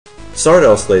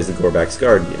Sardell slays the Gorbak's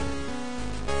guardian.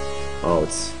 Oh,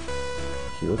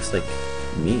 he looks like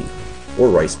me. Or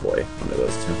Rice Boy, one of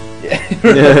those two.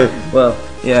 Yeah. Well,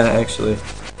 yeah, actually.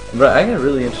 But I got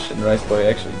really interested in Rice Boy,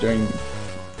 actually, during...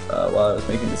 while I was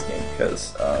making this game,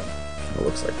 because... it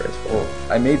looks like Rice Boy.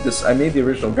 I made the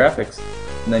original graphics,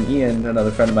 and then Ian,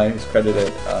 another friend of mine who's credited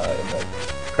in the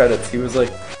credits, he was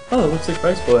like, "Oh, it looks like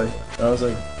Rice Boy," and I was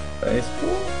like, "Rice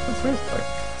Boy? What's Rice Boy?"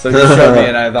 So he showed me,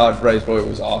 and I thought Rice Boy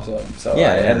was awesome. So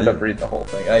I ended up reading the whole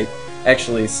thing. I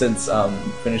actually, since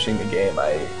finishing the game,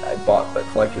 I bought the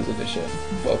collector's edition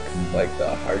book, like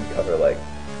the hardcover, like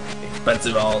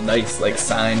expensive, all nice, like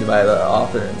signed by the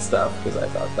author and stuff, because I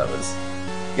thought that was.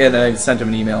 Yeah, and I sent him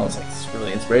an email. I was like, "This is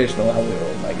really inspirational. How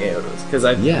little my game it was." Because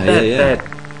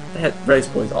that Rice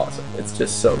Boy's awesome. It's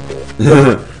just so cool.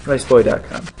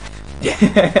 Riceboy.com.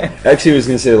 Actually, I was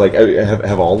gonna say, like,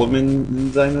 have all of them in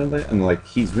designed by it? And like,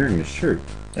 he's wearing a shirt.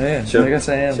 Oh, yeah, I guess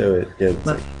I am. Show it. Yeah,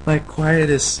 my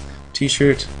Quietus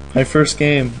T-shirt. My first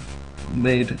game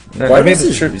made. I made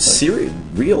the shirt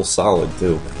real solid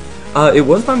too. It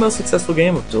was my most successful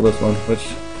game up till this one, which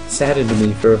saddened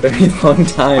me for a very long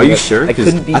time. Are you sure? I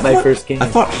couldn't beat my first game. I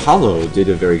thought Hollow did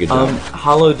a very good job.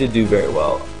 Hollow did do very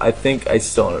well. I think I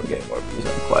still ended up getting more views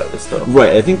on Quietus though.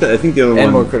 Right, I think the other one,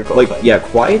 and more critical. Like, yeah,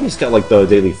 Quietus got like the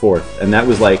daily 4th, and that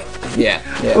was like, yeah.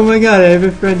 Oh my god, I have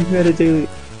a friend who had a daily.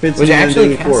 Which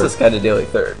actually Cassis got a daily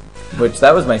 3rd, which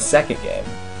that was my second game,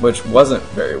 which wasn't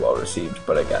very well received,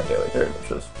 but I got daily 3rd, which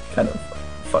was kind of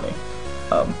funny.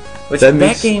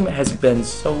 That game has been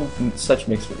such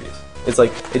mixed reviews. It's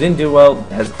like, it didn't do well,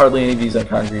 it has hardly any views on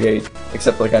Congregate,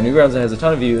 except like on Newgrounds it has a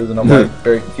ton of views, and I'm like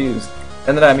very confused.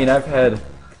 And then, I mean, I've had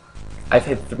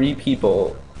 3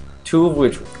 people, 2 of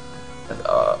which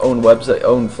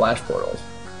own Flash portals,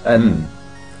 and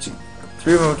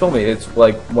 3 of them have told me it's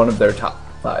like one of their top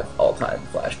 5 all-time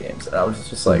Flash games, and I was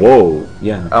just like, whoa,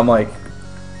 yeah. I'm like,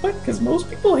 what? Because most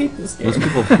people hate this game. Most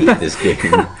people hate this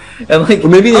game. And like, or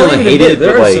maybe they don't hate it,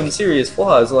 there but are like, some serious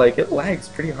flaws. Like, it lags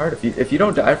pretty hard. If you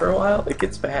don't die for a while, it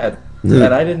gets bad. And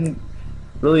I didn't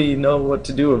really know what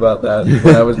to do about that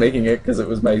when I was making it, because it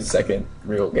was my second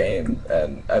real game,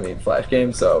 and I mean Flash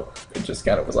game, so it just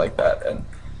kind of was like that. And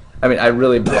I mean, I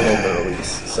really bubbled the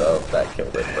release, so that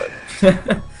killed it.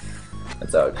 But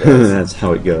that's how it goes. That's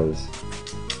how it goes.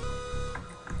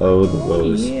 Oh, the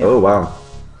woes. Yeah. Oh, wow.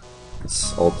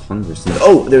 It's all tundra.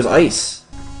 Oh, there's ice.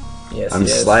 Yes, I'm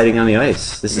sliding on the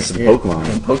ice. This is some Pokemon.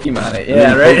 Pokemon it.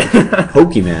 Yeah, right.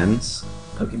 Pokemans.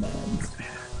 Pokemans.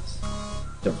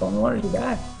 Jump on the water, you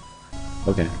die.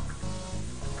 Okay.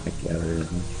 I gather.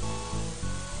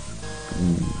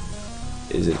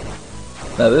 Is it?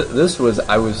 Now this was,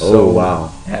 I was so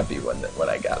happy when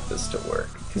I got this to work,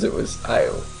 because it was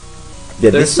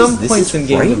there's some points in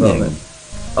game development.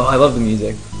 Oh, I love the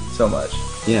music so much.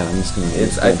 Yeah, I'm just gonna.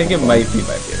 I think it might be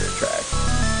my favorite track.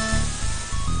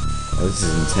 Oh, this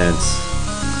is intense.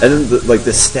 And then like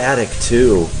the static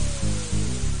too.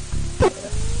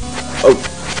 Oh,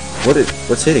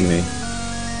 what's hitting me?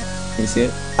 Can you see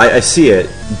it? I see it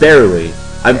barely.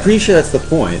 I'm pretty sure that's the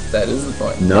point. That is the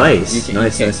point. Nice, You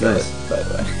can't kill it, by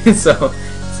the way. so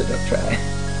don't try.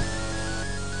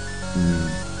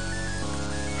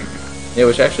 Yeah,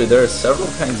 which actually there are several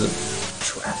kinds of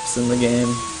traps in the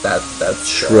game. That's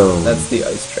Trone. That's the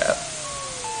ice trap.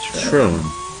 Trone.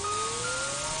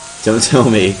 Don't tell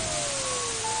me.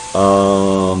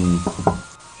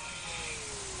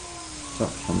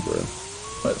 Tundra.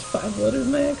 What, it's 5 letters,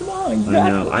 man? Come on, you I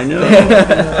know. I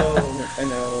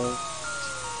know.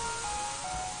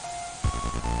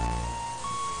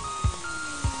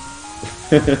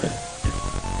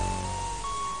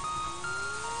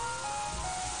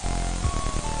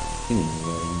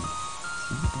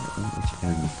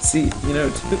 See,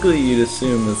 typically you'd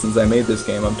assume that since I made this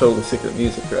game, I'm totally sick of the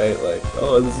music, right? Like,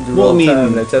 oh, I listen to it all the time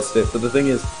and I tested it. But the thing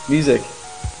is, music,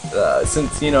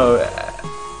 since,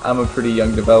 I'm a pretty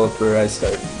young developer,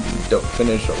 don't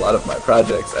finish a lot of my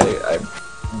projects, I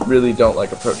really don't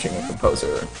like approaching a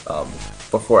composer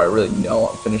before I really know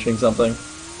I'm finishing something.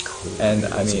 Cool. And,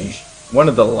 I mean, one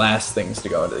of the last things to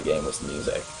go into the game was the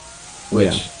music,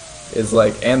 which is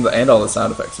like, and all the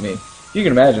sound effects. I mean, you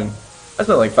can imagine, I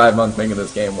spent like 5 months making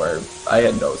this game where I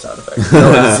had no sound effects.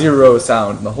 There was 0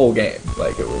 sound in the whole game.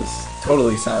 Like, it was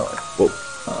totally silent. Whoa.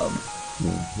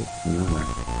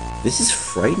 This is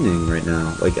frightening right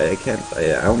now. Like, I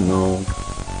don't know.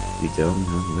 We don't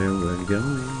know where we're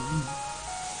going.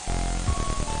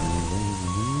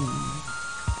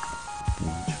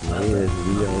 Which way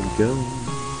we are going.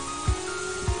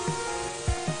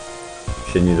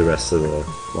 Should knew the rest of the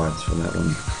lines from that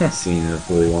one scene of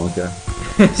Willy Wonka.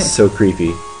 So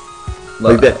creepy.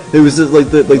 Like that. There was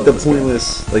the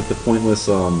pointless.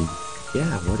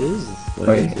 Yeah. What is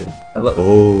it? I love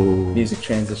music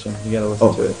transition. You gotta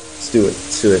listen to it. Let's do it.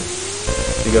 Let's do it.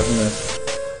 You go from this.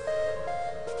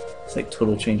 It's like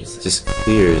total changes. It just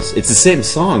clears. It's the same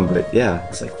song, but yeah.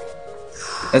 It's like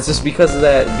it's just because of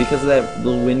that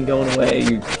little wind going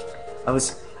away.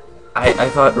 I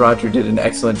thought Roger did an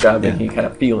excellent job making you kind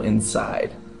of feel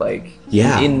inside, like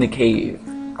in the cave.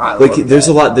 There's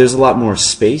a lot more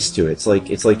space to it. It's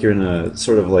like you're in a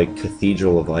sort of like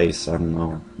cathedral of ice. I don't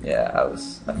know. Yeah,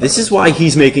 this is why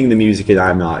he's making the music and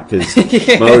I'm not, because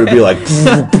Mo would be like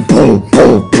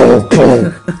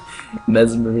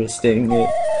mesmeristing it.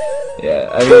 Yeah,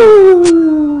 I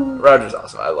mean, Roger's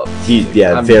awesome. I love him.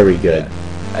 Very good. Yeah.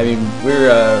 I mean, we're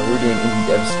doing indie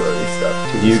dev story stuff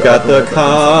too. You got the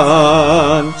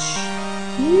conch.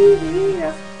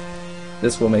 Yeah.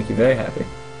 This will make you very happy.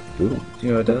 Ooh. Do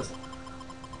you know what it does?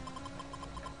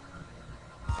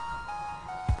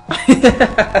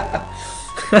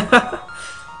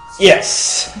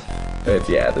 Yes.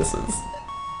 Yeah, this is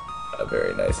a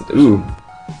very nice addition. Ooh.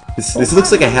 This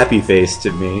looks like a happy face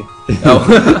to me. Oh.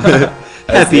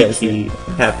 Happy key.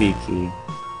 Happy key.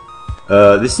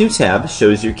 This new tab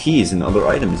shows your keys and other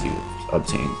items you've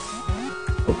obtained.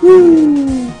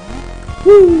 Woo!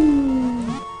 Woo!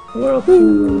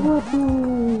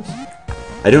 Whirlpools.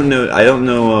 I don't know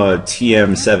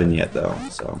TM7 yet though,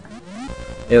 so.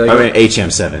 Yeah, I mean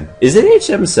HM7. Is it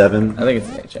HM7? I think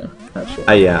it's an HM. Not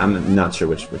sure. Yeah, I'm not sure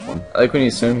which one. I like when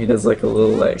you swim, he does like a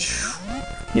little like.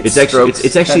 It's actually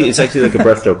like a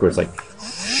breaststroke where it's like.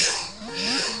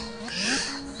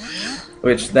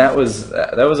 Which that was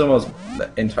almost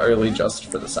entirely just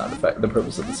for the sound effect, the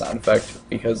purpose of the sound effect,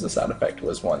 because the sound effect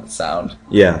was one sound.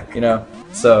 Yeah. You know,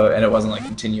 so and it wasn't like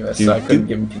continuous, so I couldn't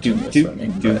give him continuous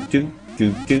swimming.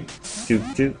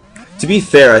 To be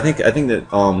fair, I think that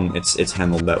it's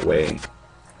handled that way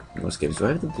in most games. Do I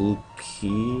have the blue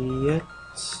key yet?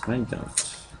 I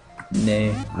don't.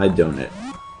 Nay. I don't.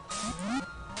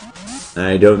 And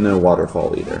I don't know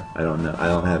waterfall either. I don't know. I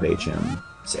don't have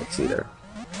HM6 either.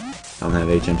 I don't have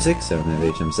HM6, I don't have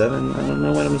HM7, I don't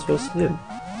know what I'm supposed to do.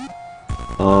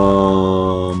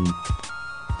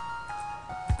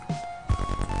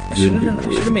 I should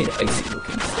have made icy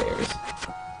looking stairs.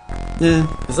 Yeah.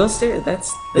 Cause those stairs,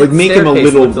 like make them a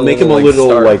little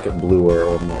like bluer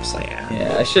or more cyan.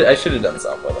 Yeah, I should have done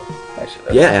something with them. I should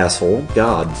have. Yeah, asshole.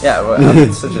 God. Yeah, well,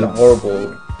 I'm such a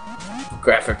horrible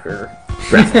graphicer.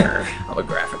 I'm a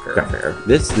graphicer.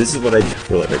 This is what I do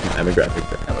for a living. I'm a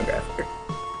graphicer.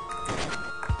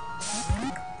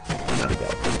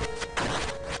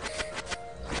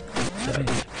 Not a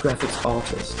graphics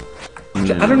artist.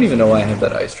 I don't even know why I have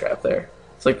that ice trap there.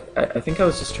 It's like, I think I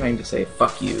was just trying to say,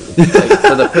 fuck you. Like,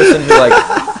 for the person who, like,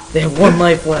 they have one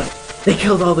life left. They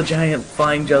killed all the giant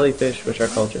flying jellyfish, which are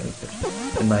called jellyfish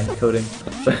in my coding.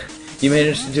 But you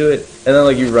managed to do it, and then,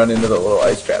 like, you run into the little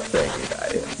ice trap thing, and you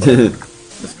die.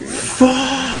 It's like,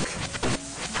 fuck!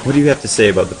 What do you have to say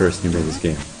about the person who made this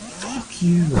game? Fuck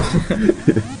you!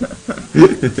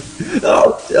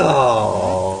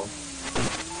 Oh.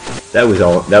 That was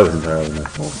entirely my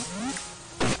fault.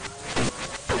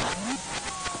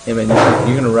 Yeah, man,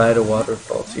 you're gonna ride a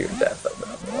waterfall to your death up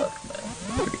on the left, man.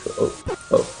 Pretty cool.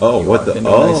 Oh, what the?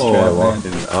 Oh, I walked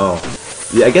in. Oh,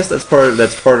 yeah. I guess that's part of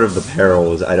the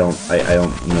peril. Is I don't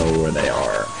know where they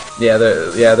are. Yeah,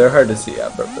 they're hard to see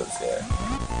on purpose.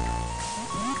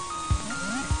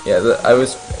 Yeah. I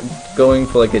was going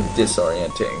for like a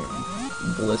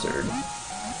disorienting blizzard.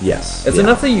 Yes, it's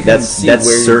enough that you can see where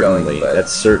you're going. But...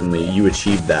 That's certainly you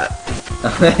achieved that.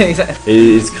 Exactly.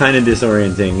 It's kind of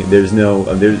disorienting. There's no,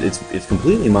 it's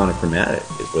completely monochromatic.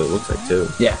 Is what it looks like too.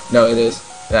 Yeah, no, it is.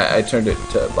 I turned it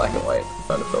to black and white.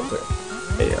 Found a filter.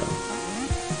 Yeah.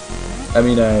 I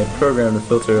mean, I programmed a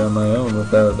filter on my own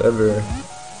without ever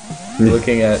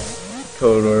looking at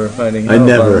code or finding help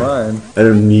online. I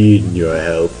don't need your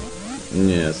help.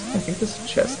 Yes. I think this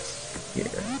chest's here.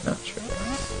 Not sure.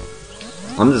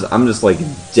 I'm just like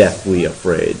deathly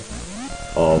afraid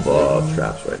of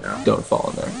traps right now. Don't fall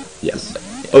in there. Yes. Yeah.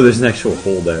 Oh, there's an actual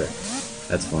hole there.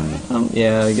 That's funny.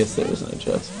 Yeah, I guess there isn't a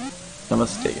chest. I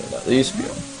must have taken it out. There used to be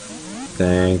one.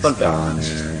 Thanks,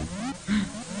 Connor.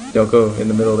 Don't go in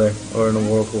the middle there or in a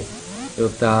whirlpool. You'll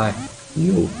die.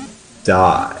 You'll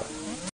die.